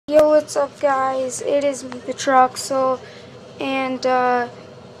Yo, what's up guys? It is me, Petroxel, and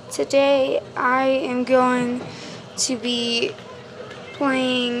today I am going to be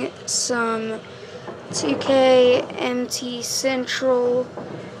playing some 2kmtcentral,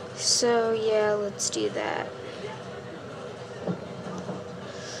 so yeah, let's do that.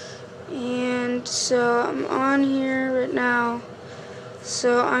 And so I'm on here right now,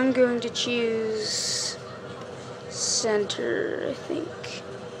 so I'm going to choose center, I think.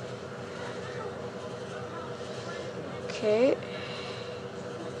 Okay.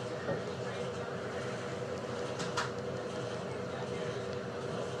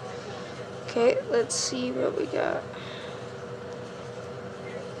 Okay, let's see what we got.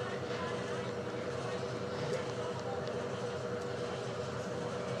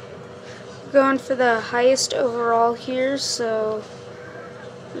 Going for the highest overall here, so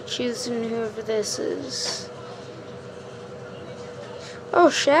we're choosing whoever this is. Oh,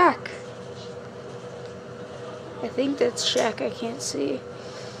 Shaq. I think that's Shaq. I can't see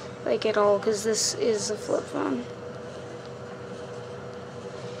like at all because this is a flip phone.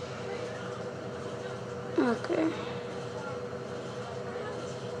 Okay.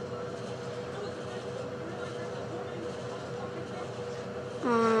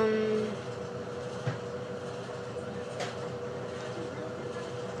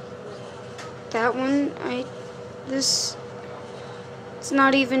 That one, it's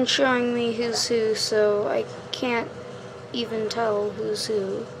not even showing me who's who, so I can't even tell who's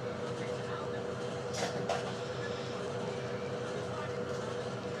who.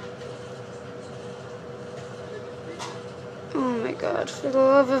 Oh my god, for the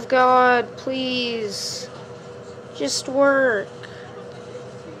love of God, please. Just work.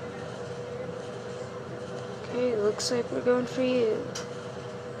 Okay, looks like we're going for you.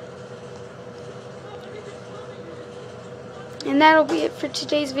 And that'll be it for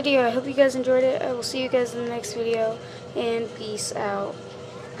today's video. I hope you guys enjoyed it. I will see you guys in the next video, and peace out.